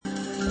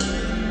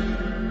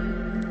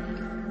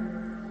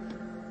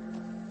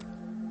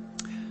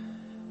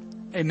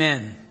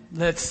Amen.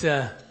 Let's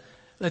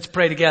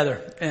pray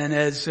together. And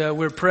as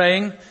we're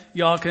praying,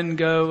 y'all can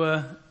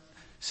go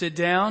sit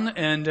down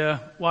and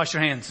wash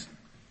your hands.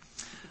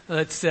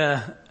 Let's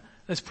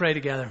pray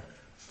together.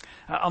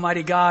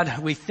 Almighty God,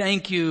 we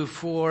thank you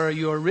for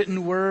your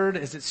written word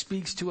as it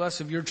speaks to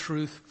us of your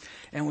truth,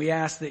 and we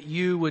ask that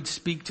you would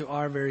speak to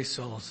our very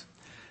souls.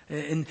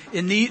 In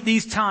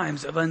these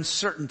times of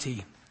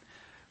uncertainty,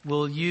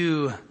 will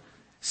you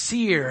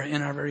sear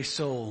in our very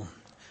soul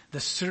the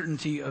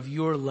certainty of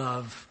your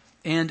love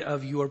and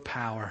of your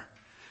power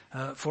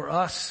for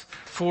us,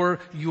 for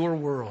your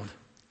world.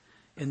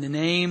 In the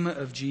name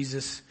of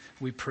Jesus,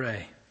 we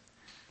pray.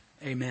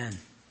 Amen.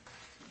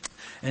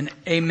 And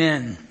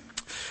amen.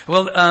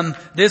 Well,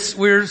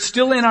 we're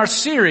still in our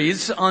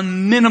series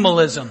on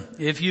minimalism.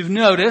 If you've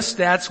noticed,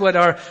 that's what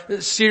our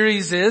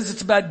series is.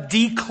 It's about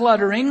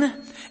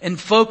decluttering and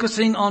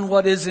focusing on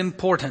what is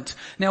important.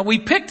 Now, we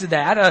picked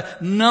that a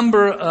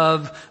number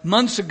of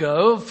months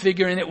ago,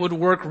 figuring it would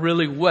work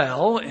really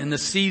well in the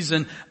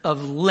season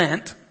of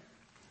Lent,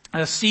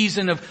 a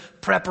season of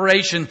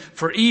preparation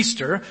for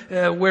Easter,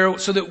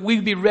 so that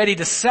we'd be ready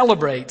to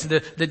celebrate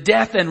the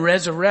death and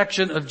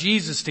resurrection of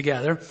Jesus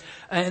together.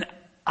 And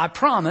I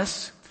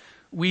promise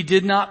we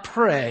did not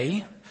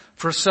pray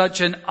for such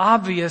an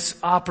obvious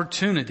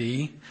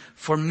opportunity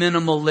for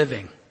minimal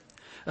living,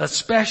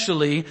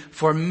 especially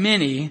for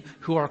many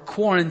who are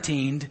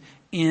quarantined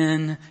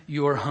in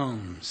your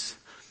homes.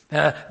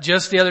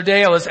 Just the other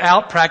day I was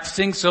out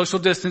practicing social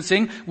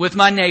distancing with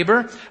my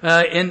neighbor,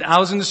 and I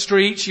was in the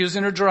street, she was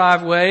in her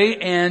driveway,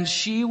 and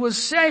she was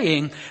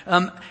saying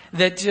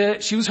that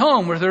she was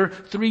home with her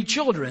 3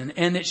 children,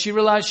 and that she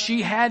realized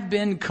she had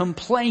been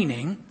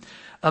complaining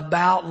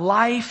about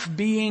life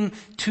being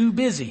too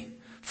busy.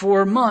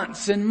 For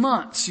months and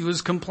months, she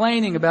was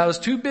complaining about I was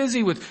too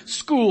busy with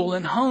school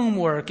and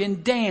homework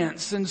and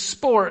dance and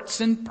sports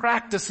and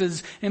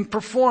practices and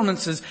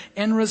performances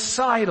and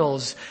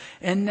recitals.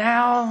 And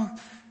now,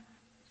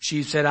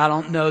 she said, I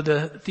don't know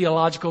the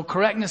theological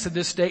correctness of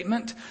this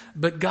statement,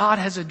 but God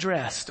has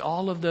addressed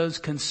all of those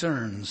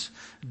concerns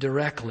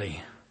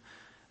directly.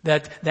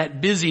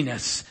 That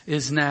busyness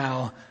is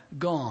now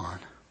gone.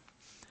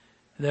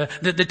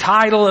 The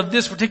title of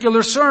this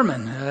particular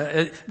sermon,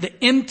 the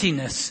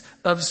emptiness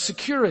of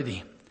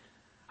security.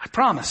 I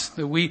promise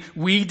that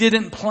we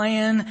didn't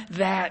plan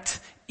that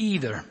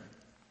either.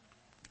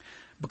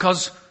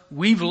 Because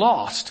we've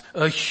lost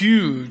a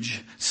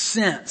huge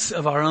sense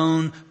of our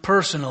own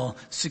personal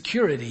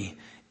security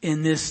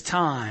in this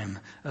time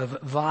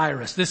of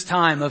virus, this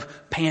time of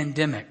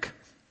pandemic.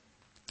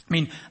 I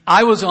mean,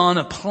 I was on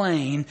a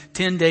plane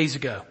 10 days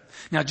ago.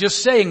 Now,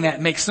 just saying that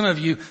makes some of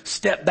you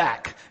step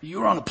back. You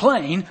were on a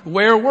plane.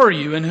 Where were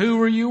you and who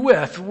were you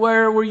with?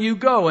 Where were you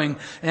going?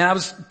 And I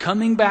was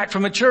coming back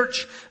from a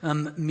church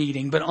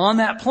meeting. But on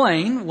that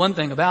plane, one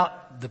thing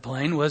about the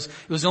plane was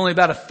it was only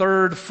about a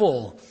third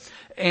full.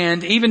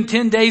 And even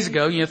 10 days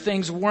ago,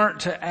 things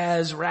weren't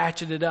as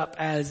ratcheted up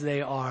as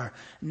they are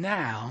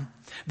now.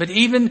 But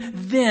even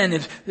then,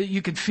 if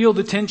you could feel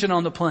the tension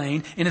on the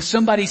plane, and if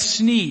somebody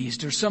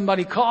sneezed or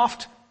somebody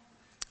coughed,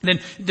 then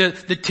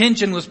the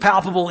tension was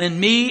palpable in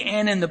me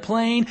and in the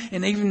plane,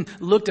 and I even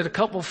looked at a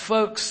couple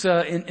folks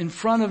in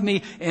front of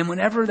me, and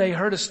whenever they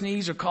heard a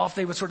sneeze or cough,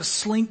 they would sort of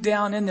slink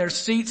down in their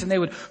seats and they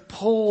would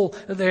pull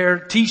their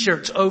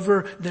t-shirts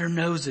over their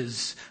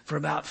noses for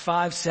about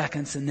 5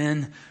 seconds and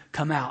then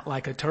come out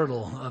like a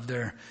turtle of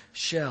their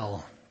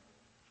shell.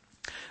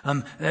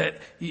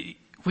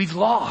 We've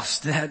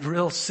lost that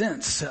real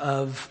sense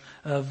of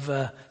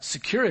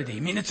security.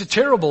 I mean, it's a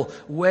terrible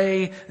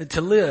way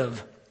to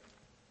live.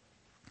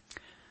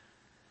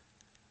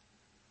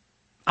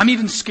 I'm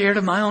even scared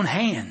of my own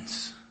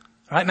hands.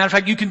 Right? Matter of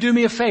fact, you can do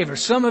me a favor.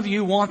 Some of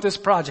you want this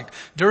project.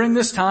 During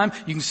this time,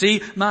 you can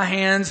see my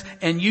hands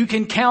and you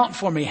can count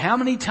for me. How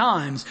many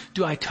times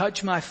do I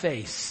touch my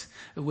face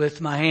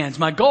with my hands?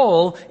 My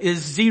goal is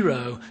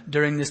 0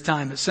 during this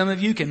time. But some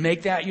of you can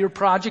make that your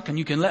project, and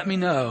you can let me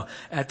know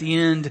at the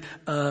end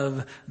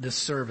of the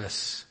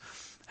service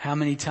how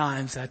many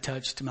times I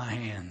touched my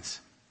hands.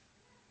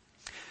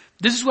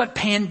 This is what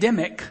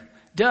pandemic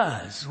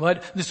does.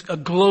 A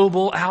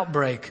global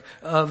outbreak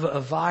of a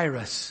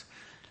virus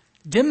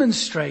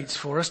demonstrates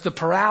for us the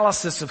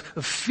paralysis of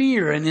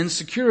fear and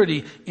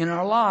insecurity in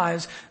our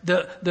lives,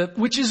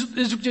 which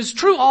is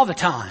true all the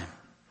time.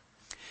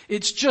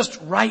 It's just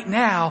right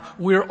now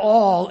we're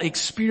all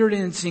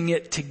experiencing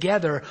it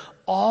together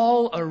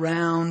all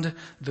around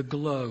the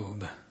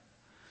globe.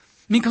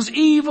 Because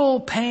evil,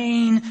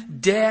 pain,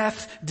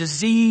 death,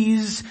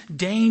 disease,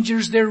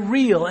 dangers, they're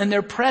real and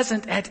they're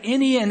present at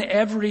any and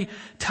every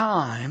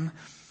time.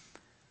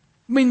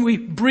 I mean, we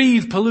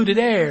breathe polluted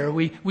air.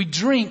 We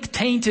drink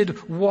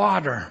tainted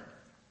water.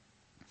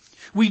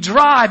 We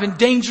drive in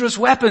dangerous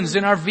weapons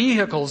in our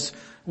vehicles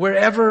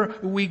wherever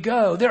we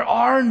go. There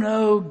are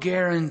no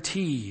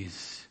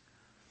guarantees.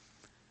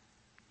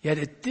 Yet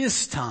at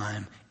this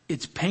time,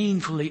 it's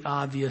painfully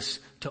obvious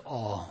to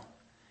all.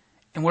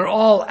 And we're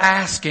all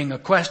asking a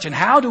question.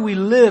 How do we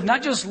live?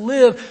 Not just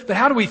live, but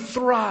how do we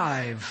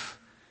thrive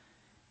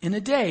in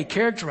a day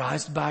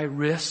characterized by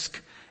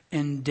risk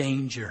and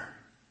danger.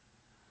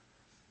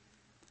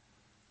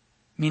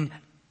 I mean,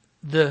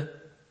 the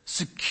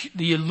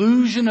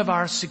illusion of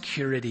our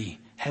security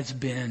has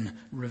been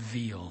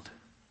revealed.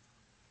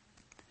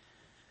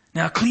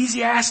 Now,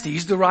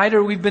 Ecclesiastes, the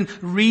writer we've been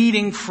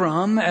reading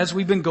from as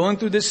we've been going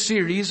through this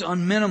series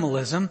on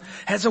minimalism,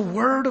 has a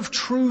word of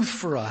truth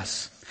for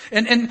us.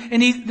 And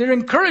they're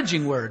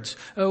encouraging words,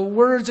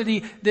 words that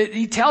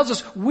he tells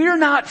us we're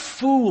not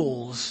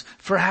fools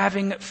for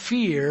having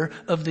fear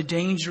of the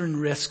danger and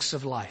risks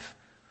of life.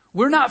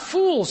 We're not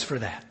fools for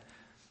that.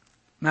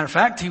 Matter of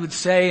fact, he would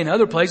say in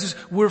other places,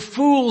 we're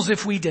fools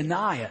if we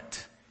deny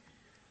it.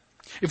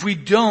 If we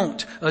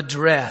don't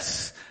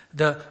address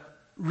the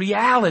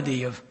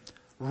reality of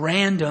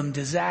random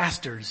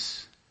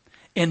disasters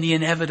and the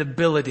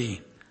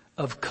inevitability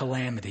of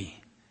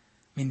calamity.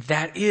 I mean,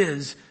 that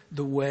is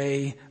the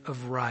way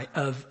of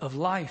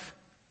life.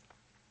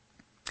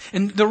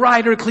 And the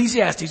writer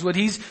Ecclesiastes, what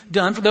he's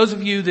done, for those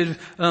of you that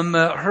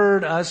have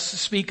heard us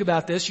speak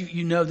about this,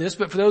 you know this,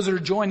 but for those that are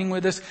joining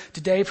with us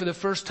today for the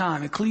first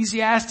time,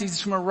 Ecclesiastes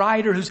is from a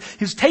writer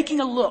who's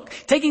taking a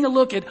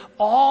look at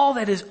all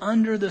that is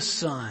under the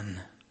sun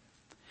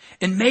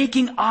and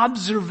making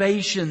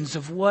observations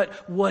of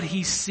what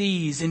he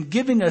sees and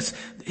giving us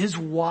his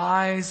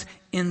wise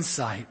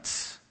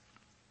insights.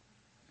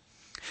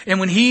 And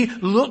when he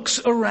looks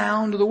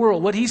around the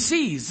world, what he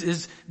sees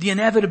is the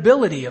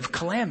inevitability of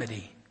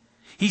calamity.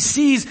 He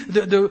sees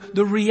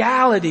the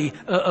reality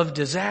of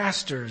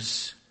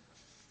disasters.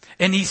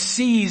 And he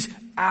sees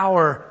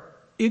our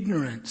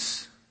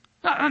ignorance.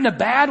 Not in a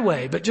bad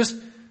way, but just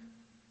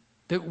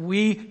that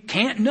we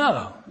can't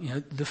know,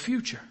 the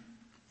future.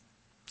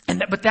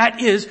 But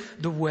that is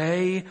the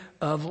way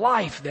of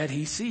life that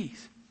he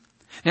sees.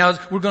 Now,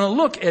 we're going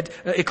to look at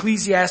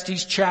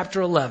Ecclesiastes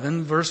chapter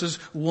 11, verses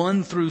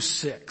 1 through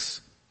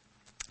 6.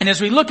 And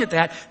as we look at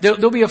that,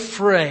 there'll be a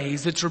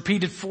phrase that's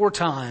repeated 4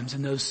 times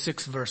in those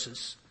 6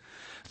 verses.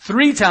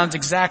 3 times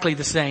exactly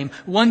the same.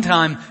 1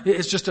 time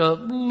it's just a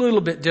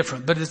little bit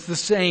different, but it's the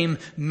same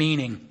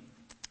meaning.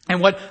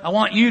 And what I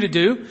want you to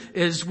do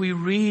is we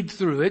read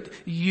through it,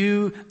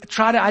 you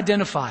try to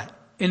identify it.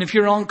 And if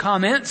you're on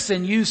comments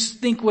and you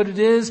think what it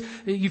is,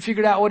 you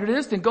figured out what it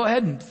is, then go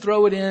ahead and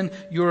throw it in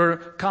your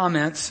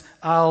comments.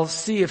 I'll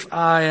see if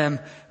I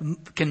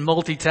can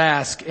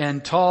multitask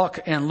and talk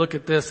and look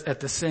at this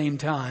at the same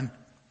time.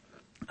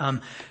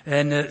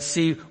 And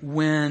see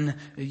when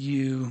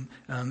you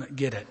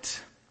get it.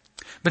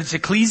 But it's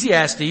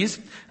Ecclesiastes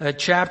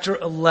chapter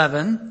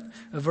 11,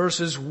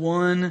 verses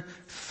 1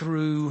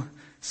 through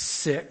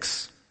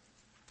 6.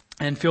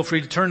 And feel free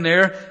to turn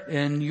there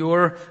in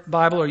your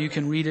Bible, or you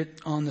can read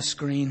it on the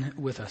screen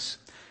with us.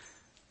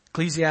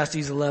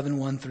 Ecclesiastes 11,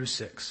 1 through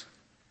 6.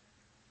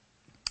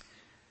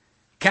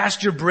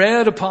 Cast your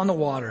bread upon the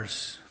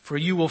waters, for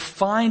you will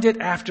find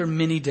it after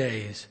many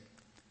days.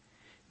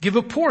 Give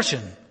a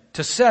portion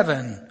to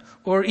 7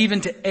 or even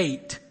to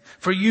 8,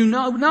 for you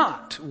know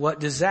not what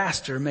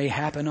disaster may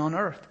happen on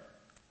earth.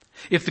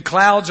 If the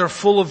clouds are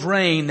full of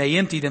rain, they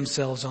empty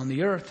themselves on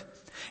the earth.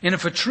 And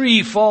if a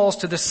tree falls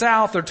to the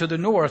south or to the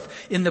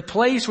north, in the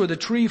place where the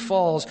tree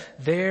falls,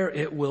 there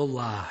it will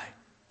lie.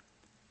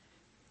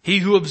 He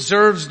who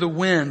observes the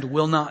wind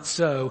will not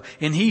sow,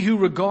 and he who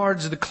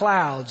regards the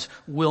clouds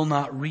will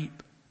not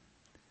reap.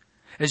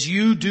 As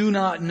you do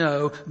not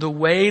know the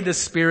way the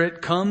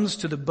Spirit comes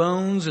to the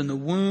bones in the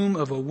womb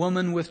of a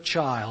woman with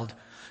child,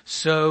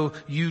 so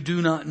you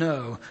do not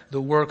know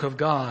the work of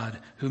God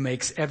who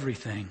makes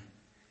everything.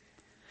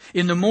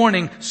 In the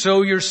morning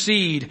sow your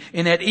seed,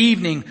 and at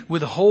evening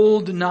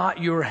withhold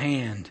not your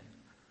hand.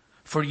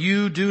 For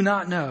you do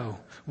not know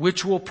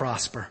which will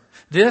prosper,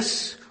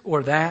 this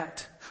or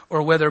that,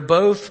 or whether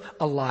both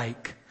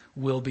alike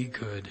will be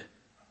good.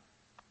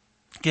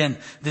 Again,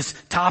 this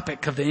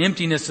topic of the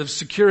emptiness of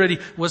security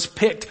was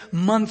picked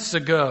months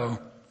ago.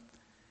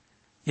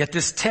 Yet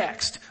this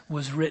text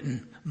was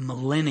written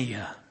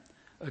millennia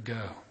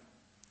ago.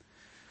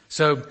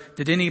 So,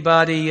 did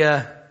anybody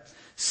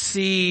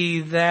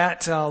see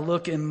that? I'll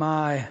look in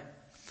my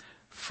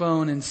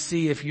phone and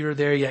see if you're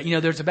there yet.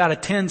 There's about a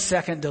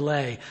 10-second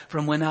delay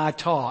from when I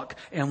talk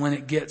and when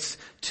it gets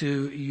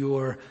to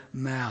your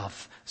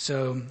mouth.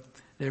 So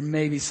there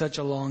may be such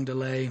a long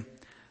delay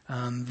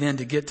then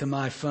to get to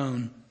my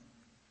phone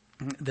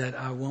that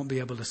I won't be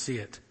able to see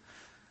it.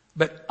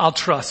 But I'll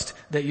trust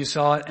that you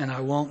saw it, and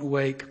I won't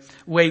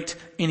wait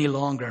any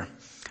longer.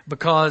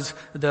 Because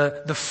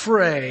the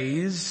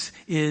phrase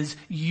is,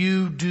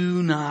 you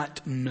do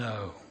not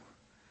know.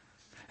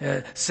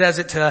 Says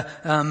it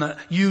to,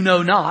 you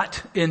know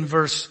not in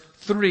verse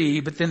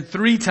 3, but then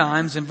 3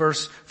 times in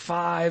verse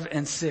 5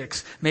 and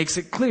 6 makes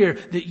it clear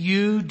that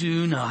you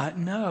do not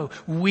know.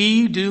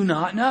 We do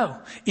not know.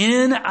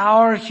 In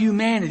our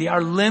humanity,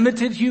 our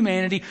limited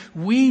humanity,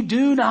 we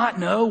do not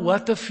know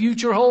what the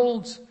future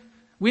holds.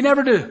 We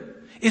never do.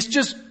 It's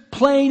just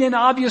plain and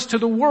obvious to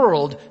the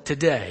world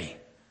today.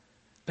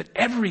 But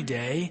every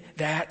day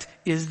that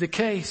is the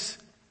case.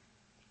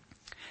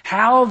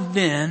 How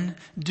then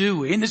do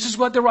we, and this is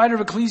what the writer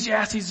of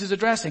Ecclesiastes is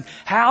addressing,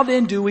 how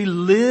then do we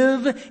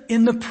live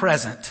in the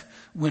present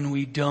when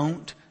we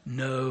don't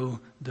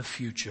know the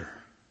future?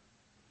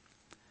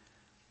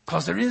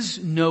 Because there is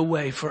no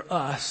way for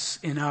us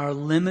in our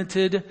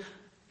limited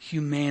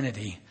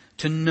humanity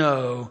to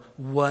know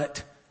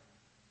what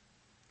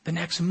the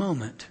next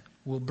moment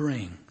will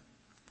bring.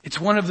 It's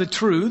one of the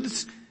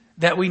truths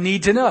that we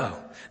need to know,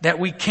 that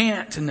we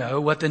can't know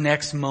what the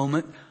next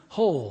moment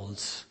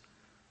holds.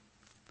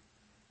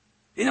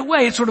 In a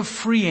way, it's sort of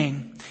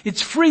freeing.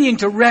 It's freeing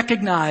to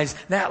recognize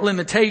that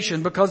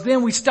limitation, because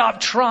then we stop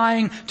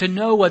trying to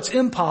know what's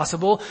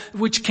impossible,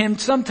 which can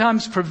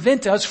sometimes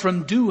prevent us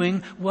from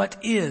doing what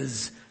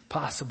is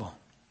possible.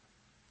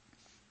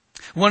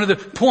 One of the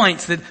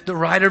points that the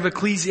writer of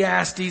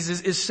Ecclesiastes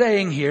is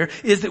saying here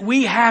is that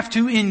we have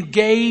to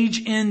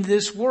engage in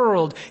this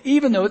world,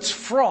 even though it's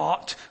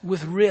fraught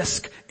with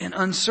risk and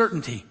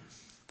uncertainty.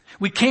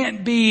 We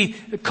can't be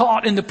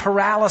caught in the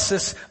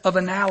paralysis of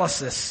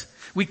analysis.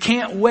 We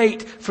can't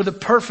wait for the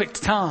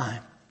perfect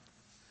time.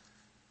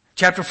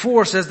 Chapter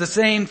 4 says the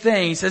same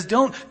thing. He says,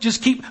 don't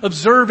just keep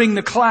observing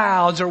the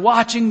clouds or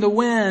watching the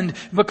wind,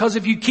 because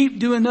if you keep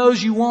doing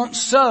those, you won't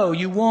sow,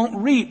 you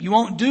won't reap, you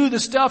won't do the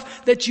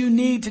stuff that you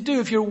need to do.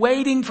 If you're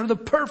waiting for the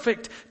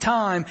perfect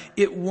time,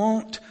 it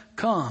won't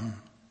come.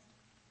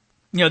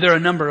 You know, there are a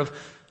number of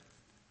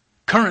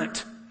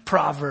current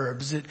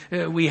proverbs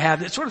that we have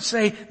that sort of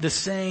say the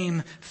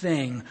same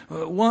thing.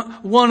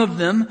 One of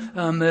them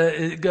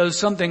it goes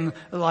something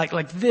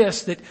like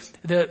this, that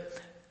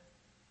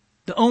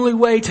the only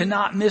way to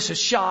not miss a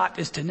shot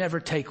is to never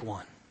take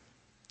one.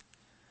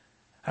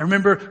 I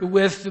remember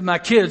with my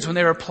kids when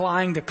they were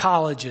applying to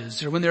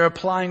colleges or when they were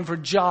applying for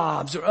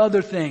jobs or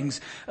other things,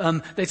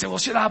 they'd say, well,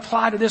 should I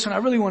apply to this one? I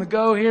really want to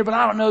go here, but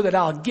I don't know that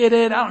I'll get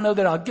it. I don't know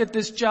that I'll get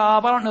this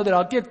job. I don't know that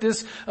I'll get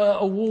this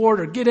award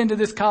or get into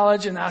this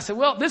college. And I said,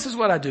 well, this is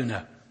what I do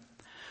know.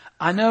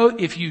 I know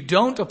if you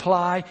don't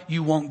apply,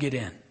 you won't get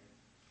in.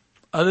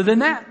 Other than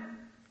that,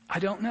 I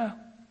don't know.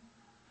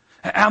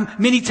 How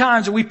many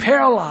times are we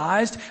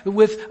paralyzed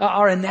with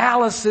our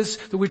analysis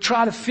that we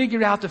try to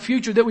figure out the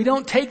future, that we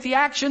don't take the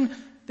action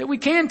that we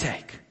can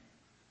take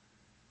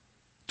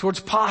towards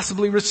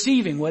possibly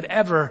receiving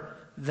whatever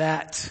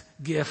that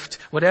gift,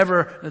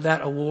 whatever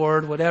that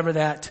award, whatever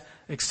that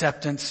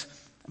acceptance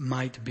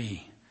might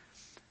be.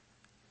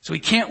 So we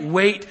can't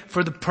wait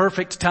for the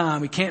perfect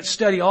time. We can't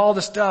study all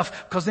the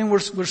stuff, because then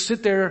we'll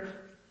sit there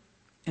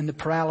in the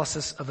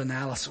paralysis of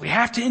analysis. We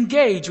have to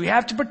engage. We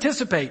have to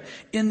participate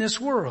in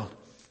this world.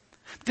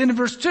 Then in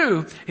verse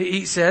 2,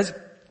 he says,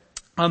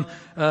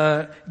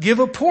 give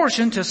a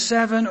portion to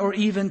 7 or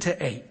even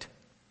to 8.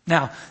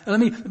 Now, let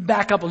me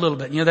back up a little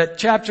bit. You know,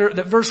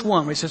 that verse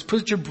 1 where he says,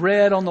 put your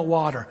bread on the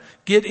water.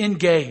 Get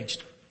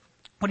engaged.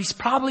 What he's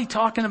probably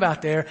talking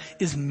about there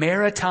is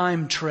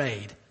maritime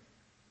trade.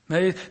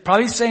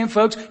 Probably saying,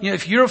 folks, you know,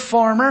 if you're a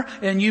farmer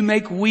and you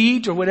make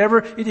wheat or whatever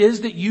it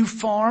is that you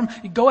farm,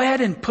 go ahead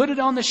and put it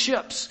on the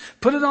ships.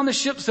 Put it on the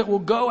ships that will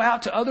go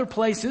out to other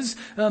places,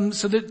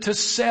 so that to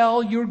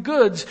sell your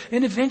goods,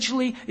 and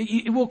eventually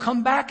it will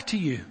come back to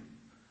you. He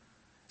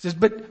says,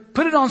 but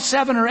put it on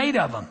 7 or 8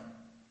 of them.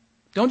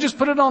 Don't just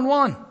put it on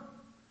one.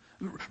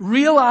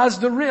 Realize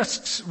the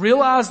risks.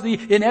 Realize the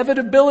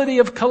inevitability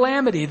of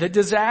calamity. The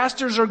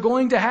disasters are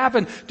going to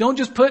happen. Don't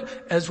just put,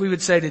 as we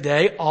would say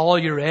today, all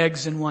your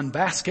eggs in one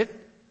basket.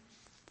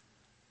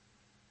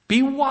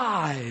 Be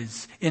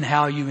wise in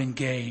how you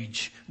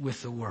engage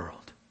with the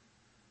world.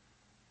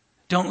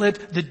 Don't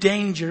let the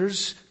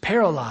dangers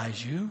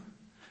paralyze you,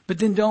 but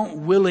then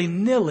don't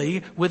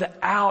willy-nilly,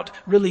 without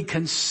really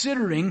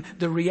considering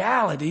the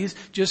realities,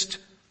 just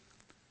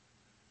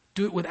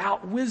do it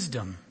without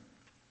wisdom.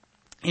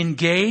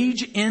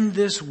 Engage in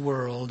this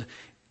world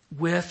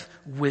with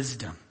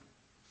wisdom.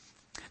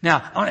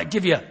 Now, I want to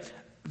give you a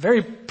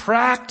very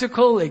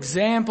practical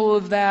example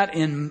of that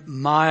in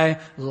my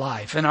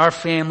life, in our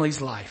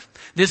family's life.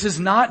 This is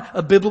not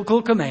a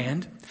biblical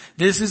command.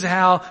 This is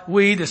how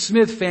we, the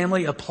Smith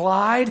family,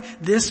 applied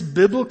this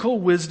biblical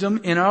wisdom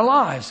in our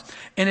lives.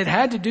 And it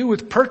had to do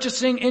with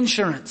purchasing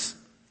insurance.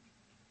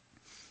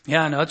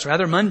 Yeah, I know it's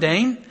rather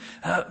mundane,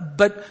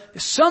 but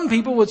some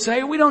people would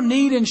say we don't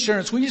need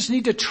insurance. We just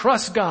need to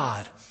trust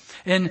God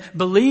and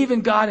believe in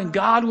God, and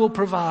God will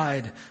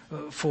provide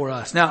for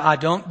us. Now, I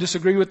don't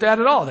disagree with that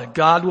at all, that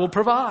God will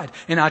provide,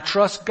 and I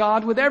trust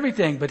God with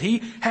everything. But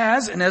He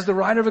has, and as the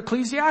writer of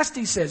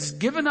Ecclesiastes says,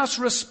 given us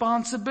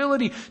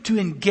responsibility to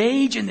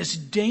engage in this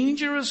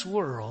dangerous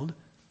world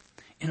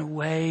in a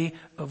way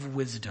of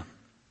wisdom.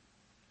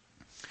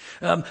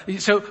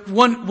 So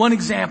one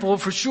example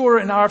for sure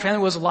in our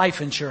family was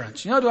life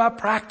insurance. You know, do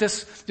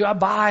I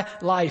buy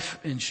life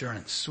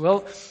insurance?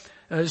 Well,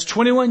 it was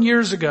 21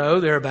 years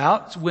ago,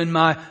 thereabouts, when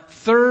my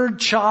 3rd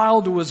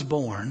child was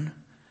born,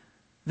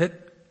 that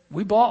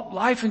we bought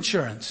life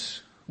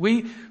insurance.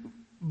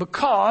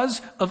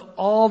 Because of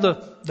all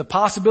the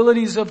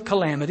possibilities of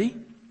calamity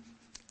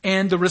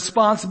and the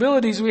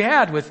responsibilities we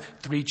had with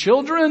 3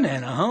 children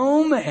and a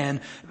home and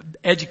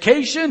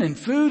education and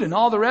food and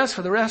all the rest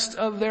for the rest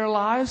of their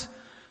lives,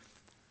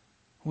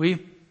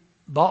 we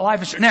bought life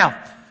insurance.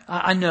 Now,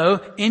 I know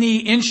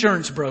any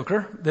insurance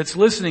broker that's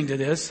listening to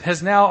this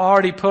has now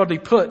already probably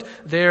put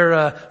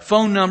their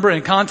phone number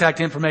and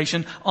contact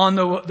information on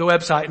the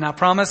website, and I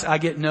promise I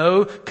get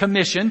no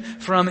commission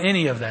from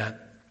any of that.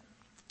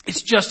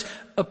 It's just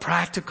a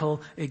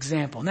practical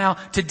example. Now,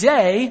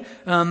 today,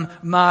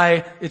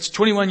 it's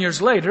 21 years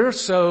later,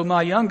 so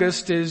my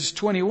youngest is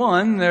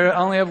 21. I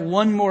only have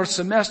one more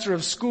semester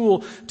of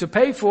school to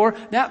pay for.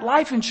 That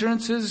life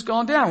insurance has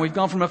gone down. We've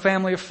gone from a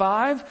family of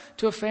 5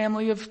 to a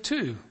family of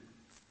 2.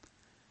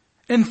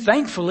 And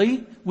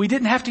thankfully, we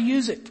didn't have to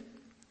use it.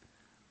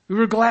 We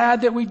were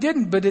glad that we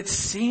didn't, but it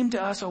seemed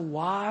to us a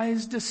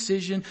wise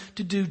decision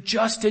to do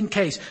just in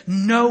case,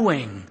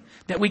 knowing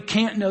that we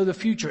can't know the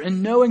future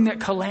and knowing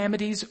that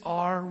calamities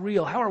are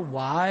real. How are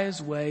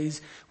wise ways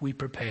we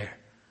prepare?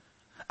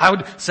 I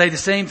would say the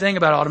same thing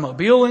about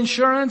automobile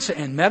insurance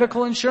and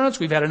medical insurance.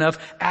 We've had enough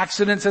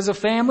accidents as a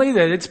family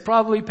that it's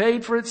probably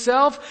paid for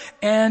itself,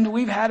 and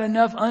we've had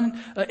enough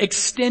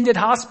extended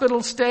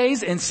hospital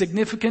stays and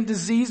significant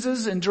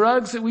diseases and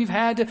drugs that we've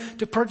had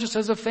to purchase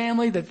as a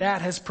family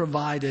that has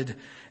provided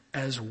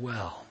as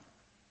well.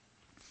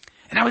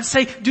 And I would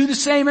say do the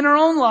same in our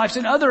own lives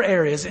in other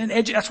areas. And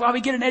that's why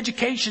we get an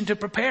education to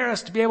prepare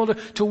us to be able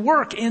to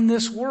work in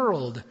this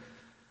world.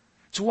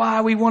 It's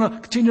why we want to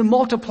continue to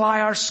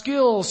multiply our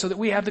skills so that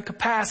we have the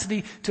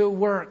capacity to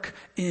work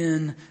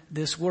in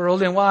this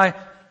world, and why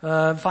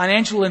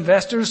financial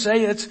investors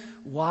say it's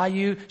why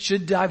you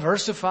should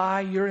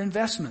diversify your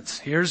investments.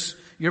 Here's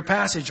your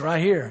passage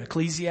right here,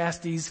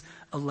 Ecclesiastes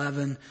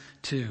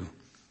 11:2.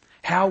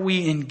 How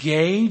we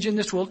engage in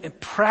this world in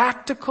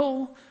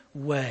practical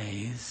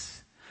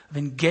ways of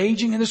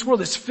engaging in this world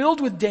that's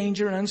filled with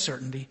danger and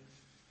uncertainty.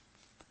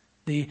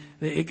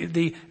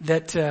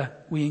 That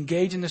we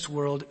engage in this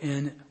world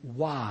in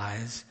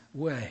wise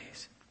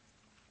ways.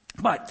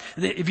 But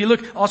if you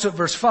look also at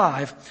verse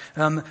 5,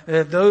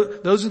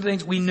 those are the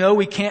things we know.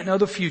 We can't know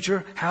the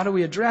future. How do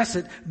we address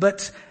it?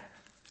 But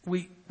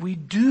we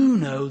do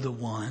know the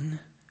one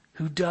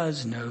who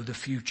does know the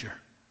future.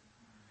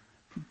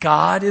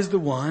 God is the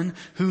one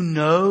who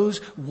knows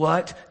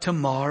what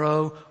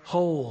tomorrow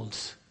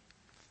holds.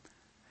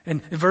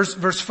 And in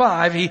verse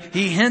 5,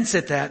 he hints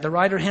at that. The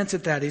writer hints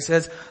at that. He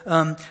says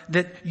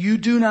that you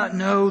do not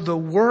know the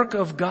work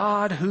of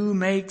God who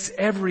makes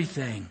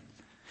everything.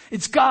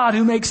 It's God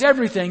who makes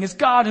everything. It's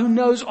God who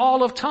knows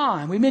all of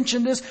time. We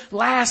mentioned this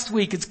last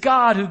week. It's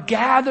God who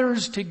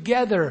gathers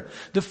together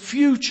the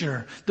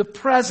future, the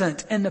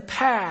present, and the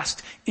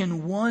past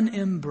in one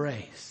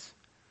embrace.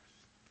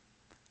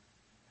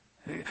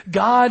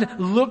 God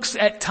looks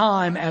at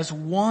time as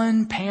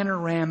one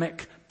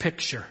panoramic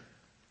picture.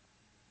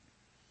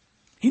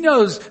 He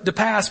knows the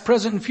past,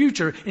 present, and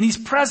future, and He's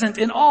present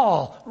in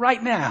all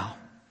right now.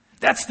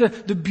 That's the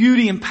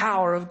beauty and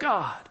power of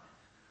God.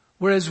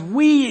 Whereas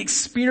we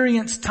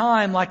experience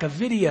time like a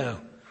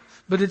video,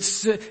 but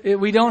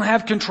we don't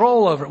have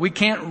control over it. We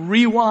can't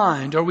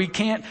rewind or we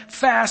can't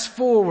fast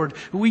forward.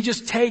 We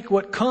just take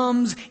what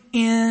comes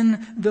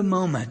in the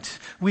moment.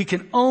 We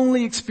can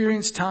only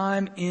experience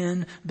time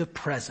in the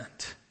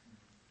present.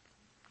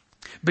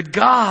 But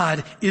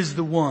God is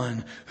the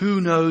one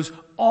who knows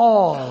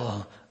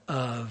all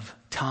of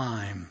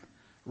time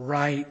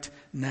right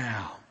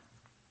now.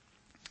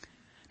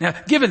 Now,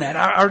 given that,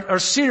 our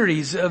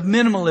series of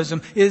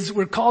minimalism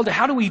we're called to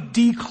how do we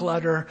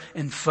declutter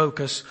and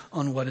focus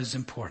on what is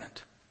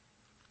important?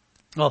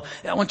 Well,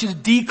 I want you to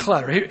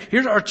declutter.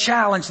 Here's our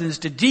challenge is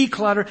to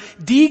declutter.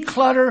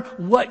 Declutter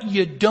what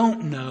you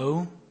don't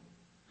know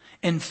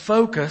and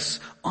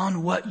focus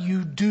on what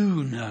you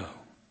do know.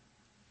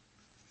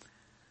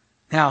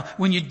 Now,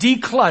 when you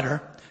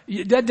declutter,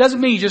 that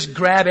doesn't mean you just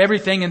grab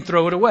everything and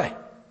throw it away.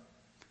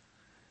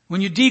 When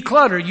you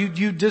declutter,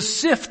 you just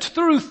sift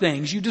through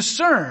things. You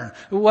discern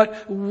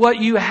what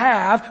you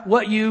have,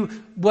 what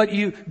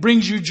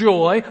brings you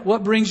joy,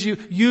 what brings you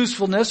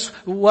usefulness,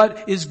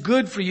 what is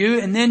good for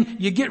you, and then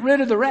you get rid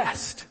of the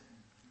rest.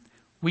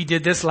 We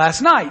did this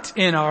last night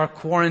in our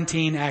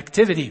quarantine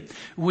activity.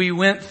 We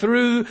went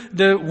through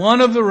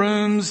one of the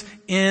rooms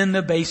in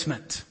the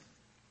basement,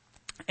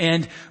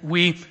 and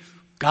we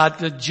got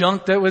the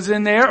junk that was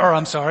in there,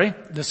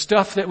 the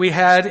stuff that we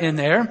had in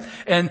there.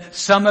 And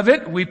some of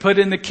it we put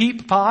in the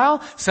keep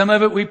pile. Some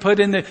of it we put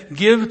in the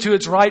give to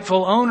its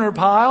rightful owner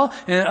pile.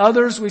 And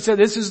others we said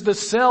this is the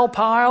sell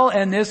pile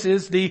and this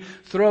is the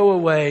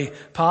throwaway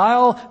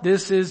pile.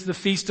 This is the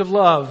feast of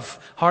love,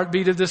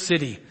 heartbeat of the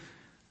city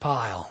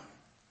pile.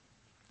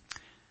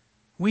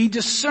 We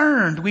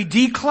discerned, we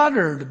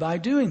decluttered by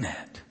doing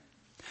that.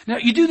 Now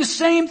you do the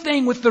same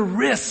thing with the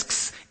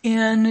risks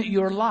in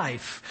your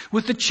life,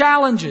 with the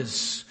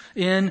challenges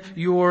in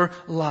your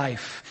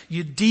life.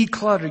 You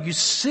declutter, you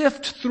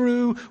sift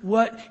through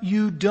what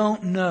you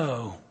don't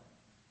know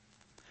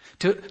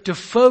to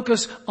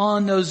focus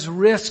on those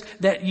risks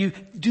that you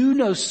do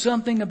know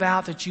something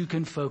about that you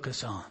can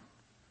focus on.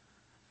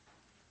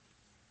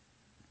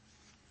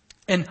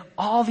 and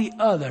all the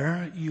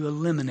other you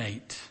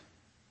eliminate.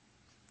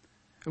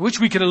 I wish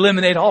we could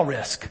eliminate all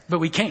risk, but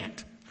we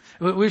can't.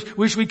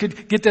 Wish we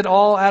could get that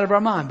all out of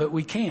our mind, but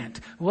we can't.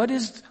 What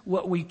is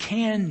what we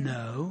can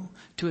know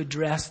to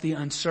address the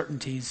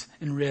uncertainties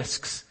and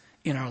risks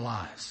in our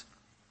lives?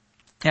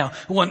 Now,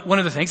 one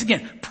of the things,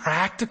 again,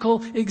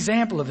 practical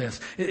example of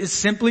this is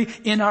simply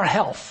in our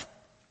health.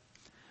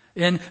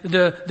 In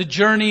the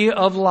journey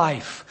of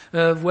life,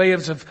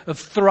 ways of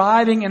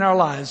thriving in our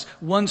lives.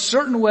 One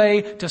certain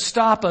way to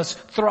stop us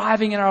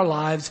thriving in our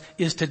lives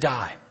is to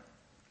die.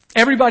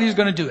 Everybody's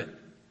going to do it.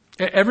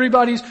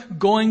 Everybody's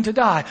going to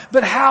die.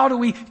 But how do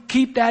we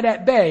keep that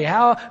at bay?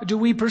 How do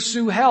we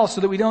pursue health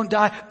so that we don't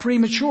die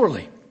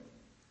prematurely?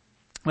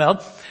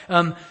 Well,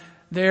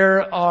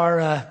 there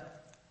are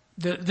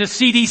the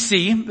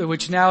CDC,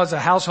 which now is a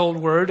household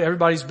word,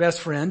 everybody's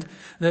best friend.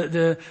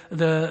 The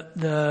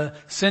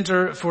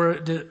Center for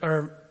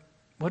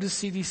what is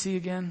CDC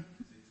again?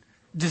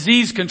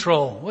 Disease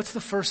Control. What's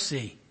the first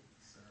C?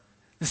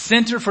 The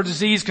Center for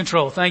Disease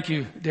Control. Thank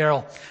you,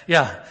 Daryl.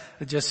 Yeah,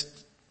 it just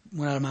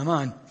went out of my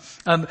mind.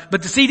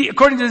 But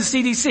according to the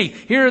CDC,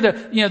 here are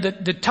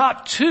the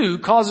top 2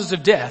 causes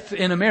of death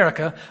in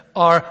America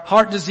are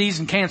heart disease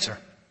and cancer.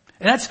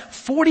 And that's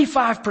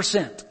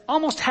 45%,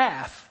 almost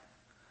half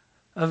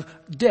of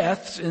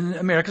deaths in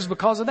America is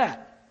because of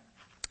that.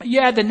 You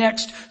add the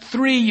next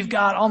 3, you've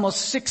got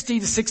almost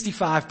 60 to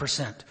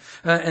 65%.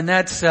 And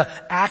that's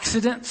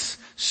accidents,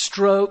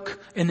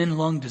 stroke, and then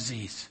lung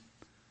disease.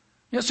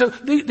 So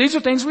these are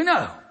things we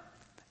know.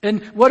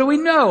 And what do we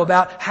know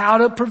about how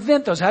to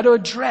prevent those, how to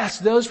address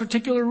those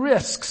particular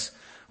risks?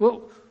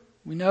 Well,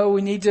 we know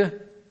we need to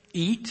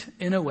eat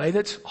in a way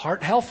that's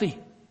heart healthy.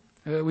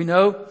 We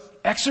know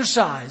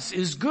exercise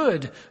is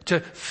good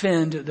to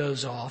fend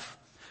those off.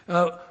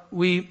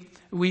 We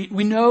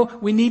know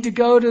we need to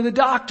go to the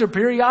doctor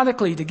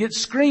periodically to get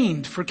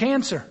screened for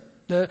cancer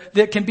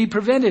that can be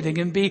prevented and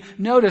can be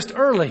noticed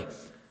early.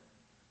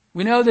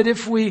 We know that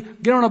if we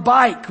get on a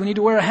bike, we need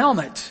to wear a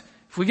helmet.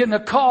 If we get in a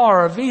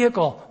car or a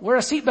vehicle, wear a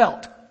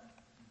seatbelt.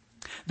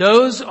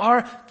 Those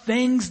are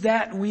things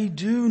that we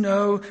do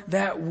know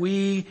that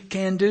we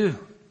can do.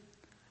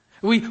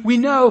 We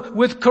know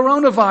with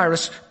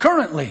coronavirus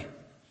currently,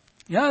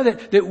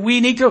 that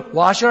we need to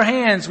wash our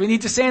hands. We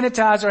need to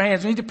sanitize our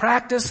hands. We need to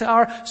practice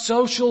our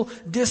social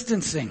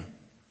distancing.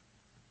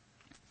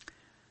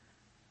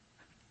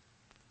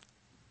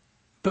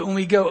 But when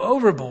we go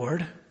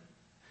overboard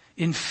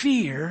in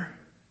fear,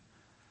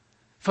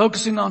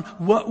 focusing on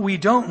what we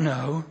don't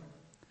know,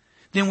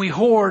 then we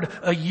hoard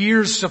a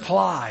year's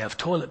supply of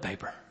toilet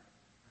paper.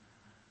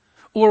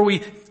 Or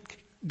we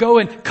go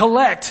and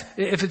collect,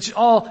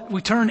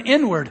 we turn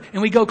inward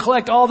and we go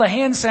collect all the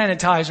hand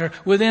sanitizer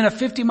within a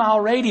 50-mile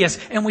radius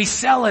and we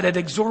sell it at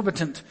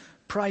exorbitant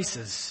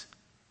prices.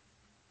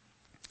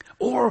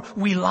 Or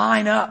we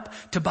line up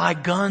to buy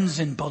guns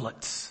and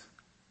bullets.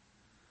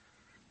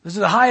 Those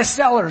are the highest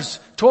sellers,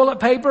 toilet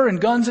paper and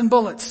guns and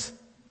bullets.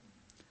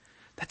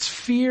 That's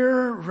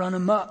fear run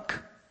amok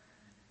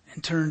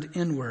and turned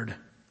inward.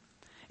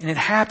 And it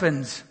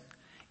happens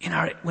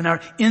when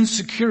our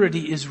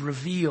insecurity is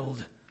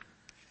revealed,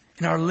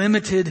 and our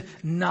limited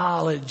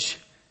knowledge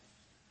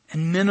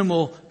and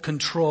minimal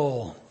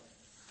control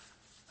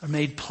are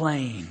made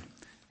plain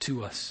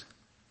to us.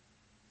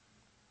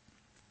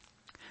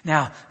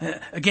 Now,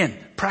 again,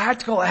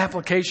 practical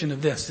application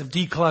of this, of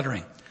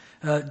decluttering.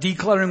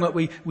 Decluttering what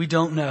we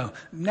don't know.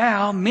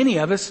 Now, many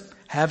of us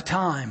have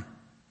time.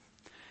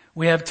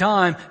 We have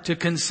time to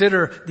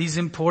consider these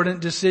important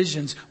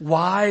decisions,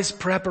 wise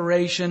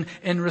preparation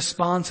and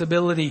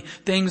responsibility,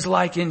 things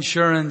like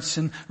insurance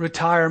and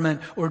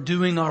retirement or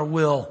doing our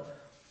will.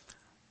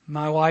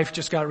 My wife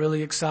just got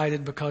really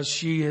excited because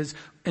she is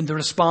the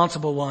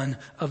responsible one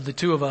of the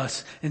two of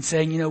us and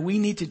saying, we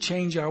need to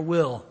change our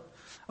will.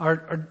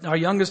 Our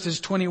youngest is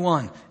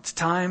 21. It's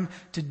time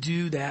to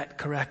do that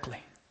correctly.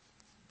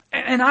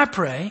 And I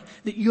pray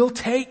that you'll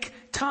take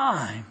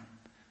time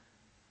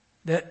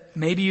that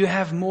maybe you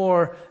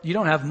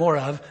don't have more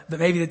of, but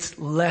maybe it's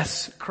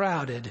less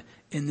crowded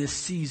in this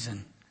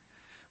season.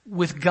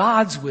 With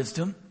God's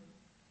wisdom,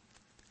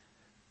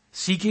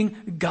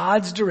 seeking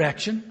God's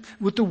direction,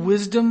 with the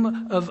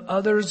wisdom of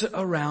others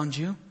around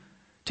you,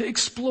 to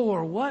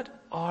explore what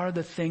are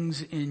the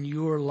things in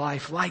your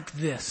life like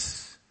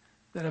this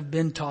that I've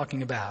been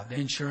talking about, the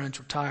insurance,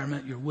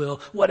 retirement, your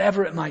will,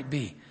 whatever it might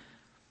be,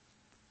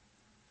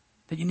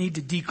 that you need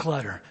to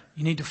declutter.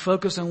 You need to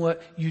focus on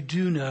what you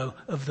do know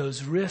of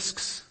those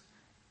risks,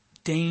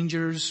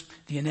 dangers,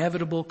 the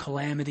inevitable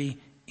calamity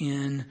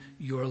in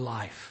your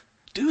life.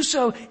 Do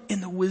so in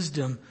the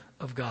wisdom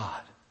of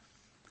God.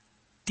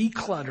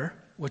 Declutter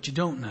what you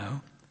don't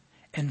know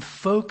and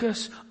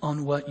focus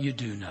on what you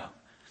do know.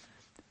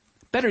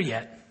 Better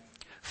yet,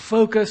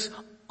 focus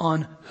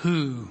on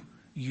who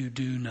you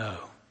do know.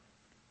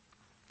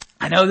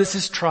 I know this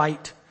is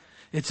trite.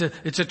 It's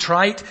a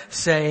trite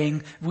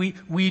saying,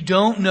 we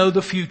don't know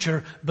the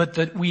future, but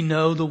that we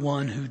know the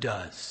one who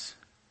does.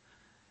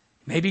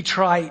 Maybe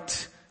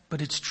trite,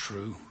 but it's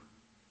true.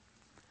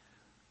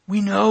 We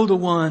know the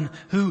one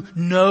who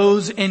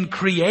knows and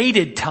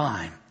created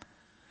time,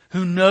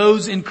 who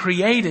knows and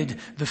created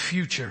the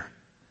future.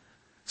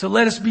 So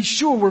let us be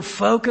sure we're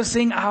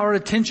focusing our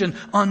attention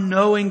on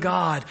knowing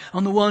God,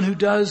 on the one who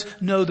does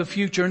know the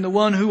future and the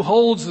one who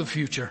holds the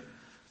future.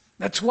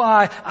 That's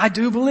why I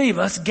do believe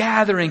us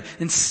gathering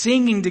and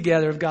singing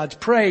together of God's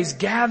praise,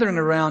 gathering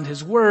around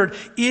His Word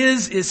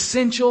is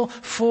essential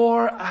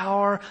for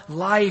our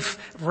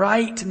life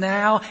right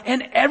now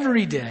and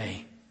every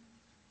day.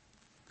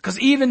 Because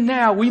even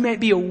now we may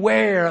be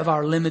aware of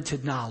our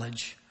limited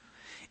knowledge.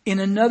 In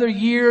another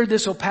year,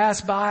 this will pass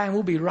by and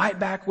we'll be right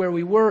back where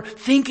we were,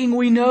 thinking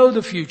we know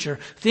the future,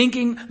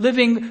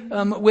 living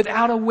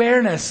without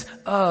awareness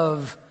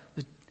of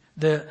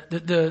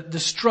the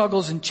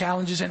struggles and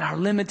challenges and our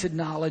limited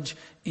knowledge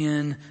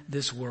in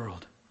this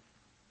world.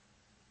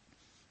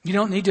 You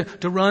don't need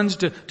to run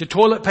to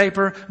toilet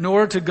paper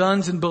nor to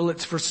guns and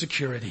bullets for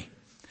security.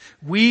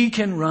 We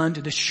can run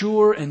to the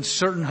sure and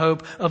certain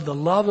hope of the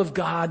love of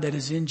God that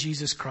is in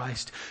Jesus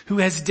Christ, who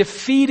has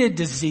defeated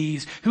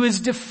disease, who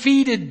has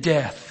defeated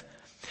death,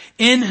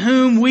 in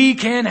whom we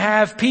can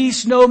have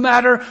peace no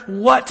matter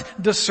what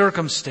the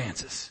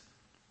circumstances.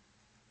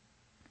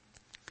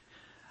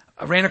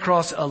 I ran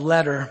across a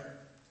letter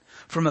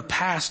from a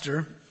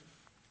pastor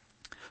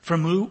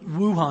from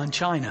Wuhan,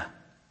 China.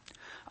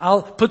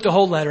 I'll put the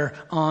whole letter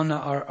on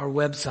our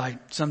website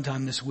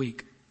sometime this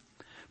week.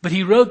 But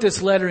he wrote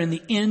this letter in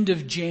the end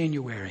of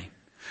January,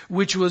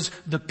 which was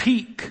the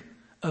peak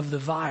of the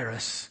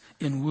virus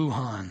in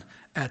Wuhan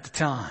at the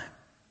time.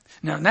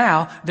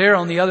 Now they're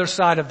on the other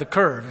side of the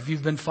curve. If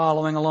you've been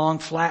following along,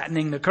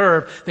 flattening the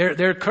curve,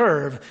 their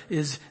curve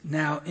is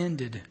now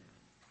ended.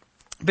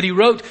 But he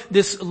wrote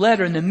this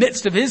letter in the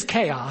midst of his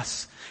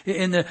chaos,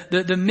 in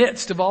the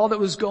midst of all that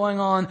was going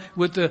on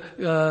in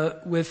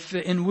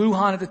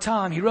Wuhan at the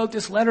time. He wrote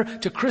this letter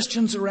to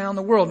Christians around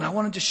the world. And I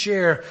wanted to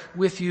share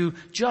with you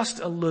just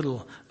a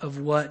little of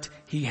what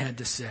he had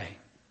to say.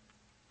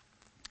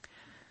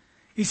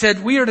 He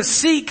said, "We are to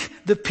seek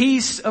the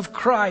peace of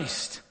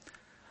Christ.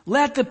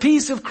 Let the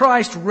peace of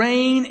Christ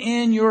reign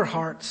in your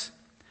hearts.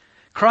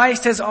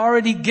 Christ has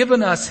already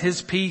given us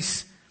His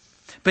peace.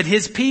 But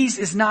His peace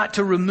is not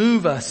to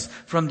remove us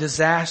from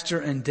disaster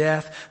and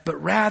death,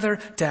 but rather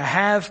to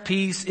have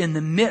peace in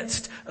the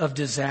midst of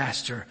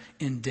disaster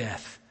and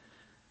death.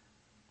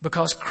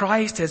 Because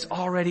Christ has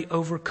already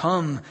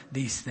overcome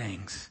these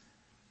things.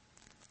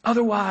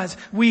 Otherwise,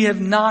 we have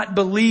not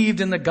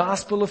believed in the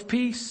gospel of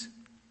peace.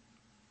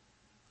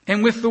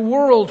 And with the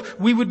world,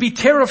 we would be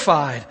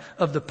terrified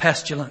of the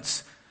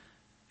pestilence,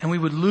 and we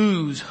would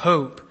lose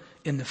hope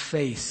in the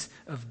face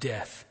of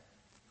death.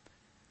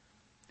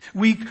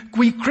 We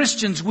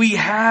Christians, we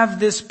have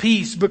this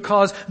peace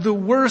because the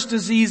worst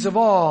disease of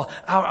all,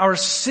 our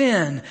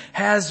sin,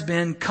 has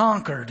been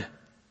conquered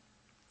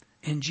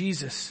in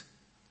Jesus.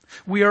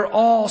 We are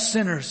all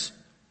sinners.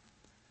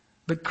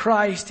 But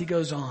Christ," he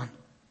goes on,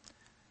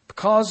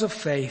 "because of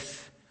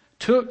faith,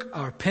 took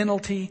our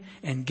penalty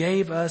and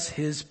gave us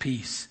His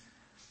peace.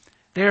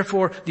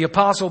 Therefore, the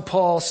Apostle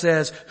Paul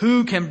says,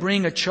 who can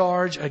bring a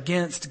charge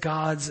against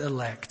God's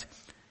elect?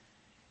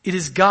 It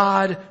is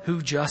God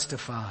who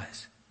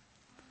justifies.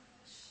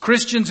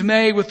 Christians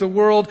may, with the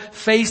world,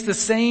 face the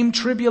same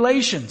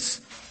tribulations,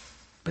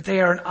 but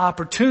they are an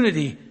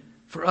opportunity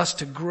for us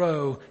to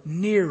grow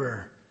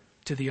nearer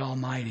to the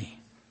Almighty.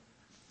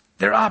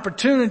 They're an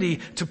opportunity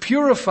to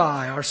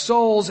purify our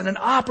souls and an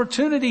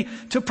opportunity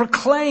to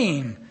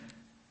proclaim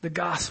the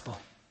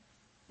gospel."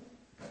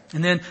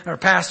 And then our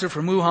pastor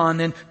from Wuhan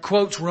then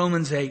quotes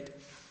Romans 8. He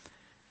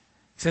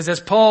says, "As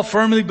Paul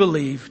firmly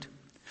believed,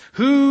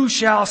 who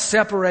shall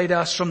separate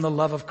us from the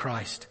love of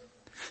Christ?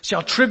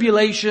 Shall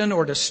tribulation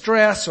or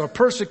distress or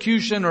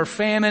persecution or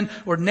famine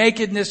or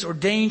nakedness or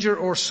danger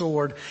or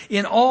sword?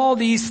 In all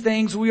these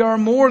things we are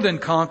more than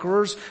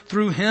conquerors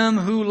through Him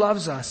who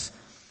loves us.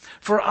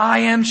 For I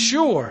am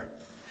sure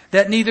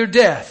that neither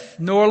death,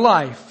 nor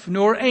life,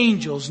 nor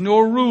angels,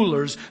 nor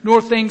rulers,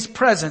 nor things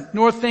present,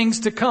 nor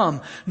things to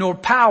come, nor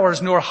powers,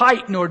 nor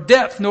height, nor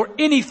depth, nor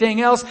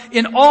anything else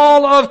in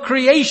all of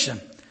creation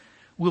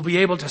will be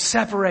able to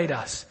separate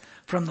us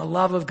from the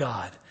love of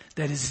God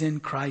that is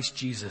in Christ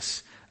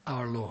Jesus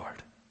our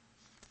Lord."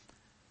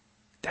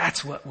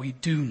 That's what we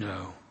do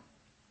know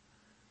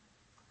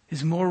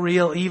is more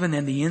real even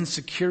than the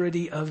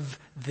insecurity of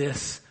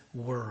this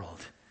world,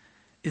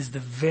 is the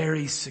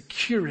very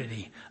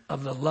security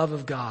of the love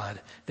of God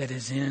that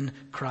is in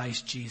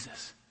Christ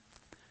Jesus.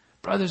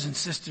 Brothers and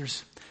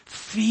sisters,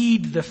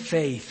 feed the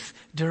faith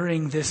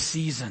during this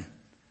season.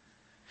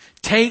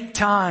 Take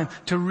time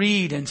to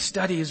read and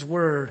study His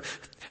Word.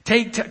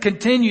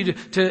 Continue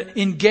to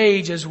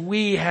engage as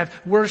we have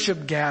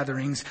worship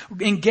gatherings.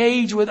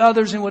 Engage with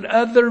others in what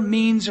other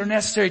means are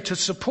necessary to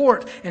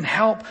support and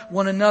help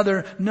one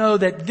another know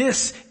that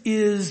this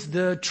is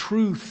the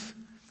truth.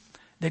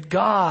 That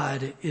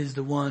God is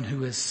the one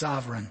who is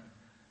sovereign.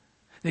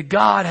 That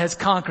God has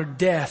conquered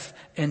death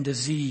and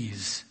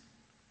disease.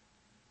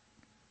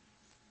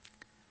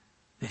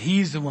 That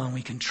He's the one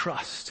we can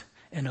trust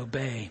and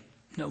obey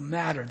no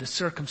matter the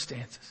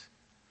circumstances.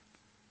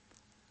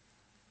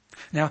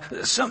 Now,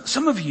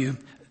 some of you,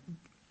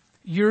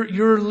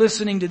 you're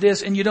listening to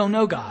this and you don't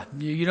know God.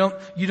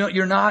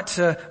 You're not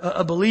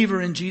a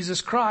believer in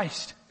Jesus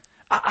Christ.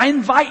 I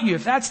invite you,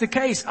 if that's the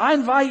case, I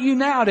invite you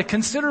now to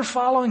consider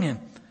following Him.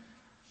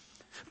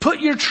 Put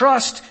your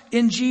trust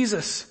in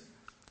Jesus.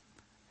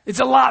 It's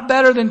a lot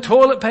better than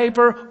toilet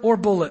paper or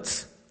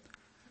bullets.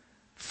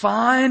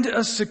 Find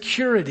a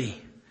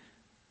security.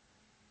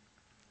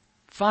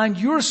 Find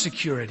your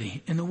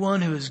security in the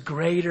one who is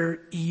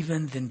greater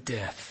even than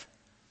death.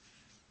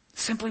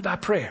 Simply by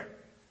prayer.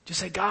 Just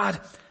say, God,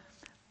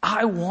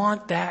 I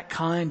want that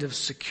kind of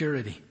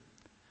security.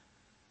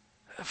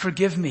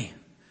 Forgive me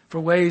for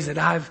ways that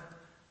I've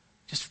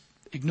just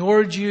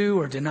ignored you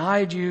or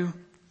denied you.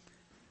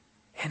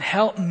 And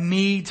help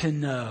me to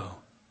know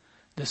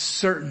the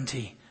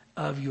certainty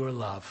of your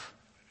love.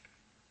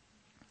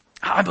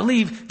 I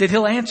believe that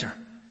He'll answer.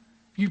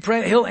 You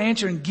pray, He'll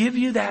answer and give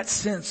you that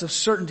sense of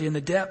certainty in the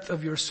depth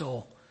of your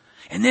soul.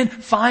 And then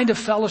find a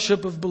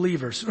fellowship of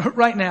believers.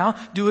 Right now,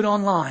 do it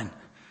online.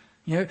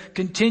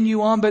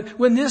 Continue on. But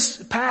when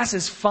this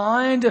passes,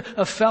 find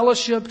a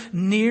fellowship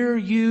near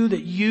you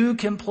that you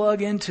can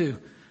plug into.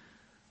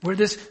 Where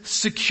this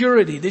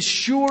security, this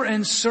sure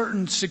and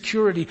certain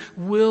security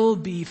will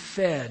be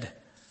fed.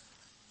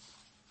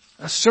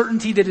 A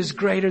certainty that is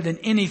greater than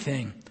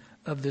anything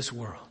of this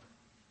world.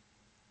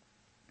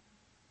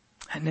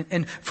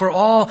 And for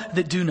all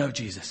that do know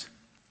Jesus,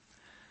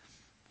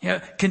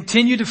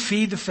 continue to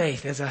feed the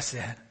faith, as I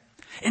said.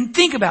 And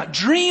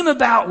dream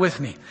about with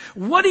me.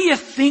 What do you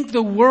think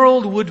the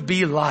world would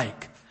be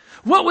like?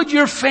 What would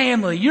your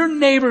family, your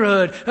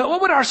neighborhood, what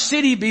would our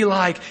city be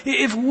like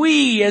if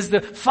we, as the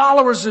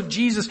followers of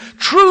Jesus,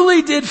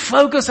 truly did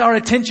focus our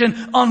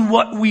attention on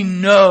what we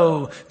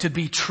know to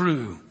be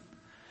true?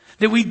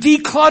 That we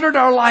decluttered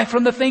our life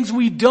from the things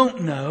we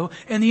don't know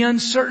and the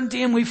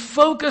uncertainty, and we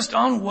focused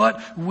on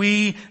what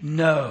we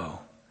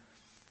know.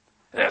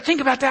 Think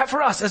about that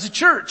for us as a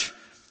church.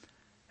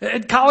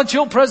 At College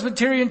Hill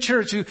Presbyterian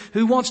Church,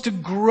 who wants to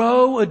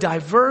grow a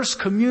diverse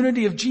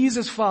community of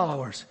Jesus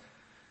followers.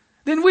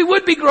 Then we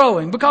would be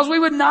growing because we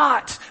would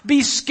not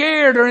be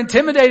scared or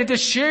intimidated to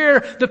share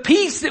the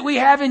peace that we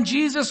have in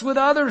Jesus with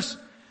others.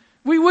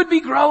 We would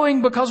be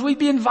growing because we'd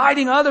be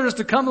inviting others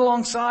to come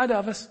alongside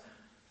of us.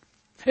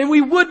 And we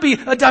would be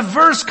a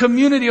diverse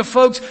community of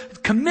folks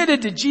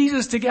committed to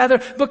Jesus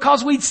together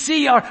because we'd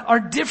see our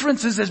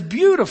differences as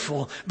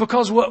beautiful,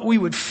 because what we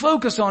would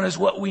focus on is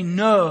what we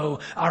know.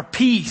 Our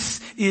peace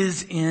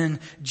is in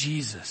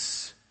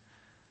Jesus.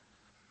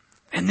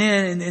 And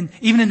then, and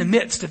even in the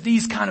midst of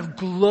these kind of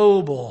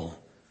global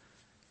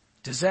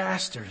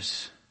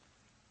disasters,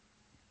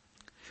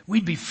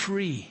 we'd be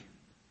free.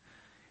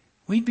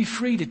 We'd be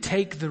free to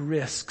take the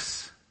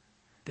risks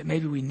that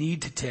maybe we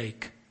need to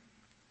take,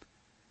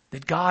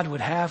 that God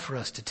would have for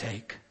us to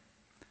take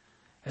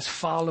as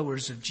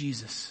followers of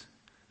Jesus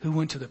who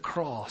went to the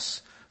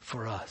cross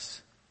for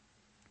us.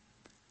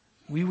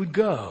 We would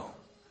go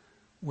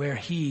where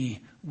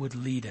He would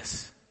lead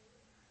us,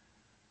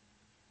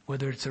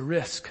 whether it's a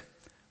risk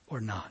or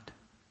not.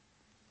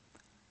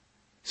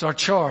 So our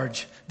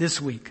charge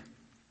this week: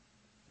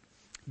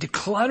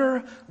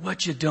 declutter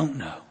what you don't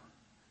know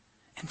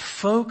and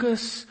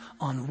focus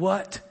on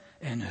what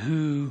and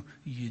who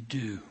you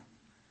do,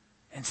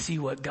 and see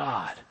what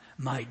God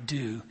might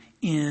do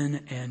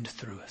in and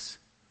through us.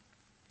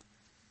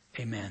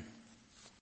 Amen.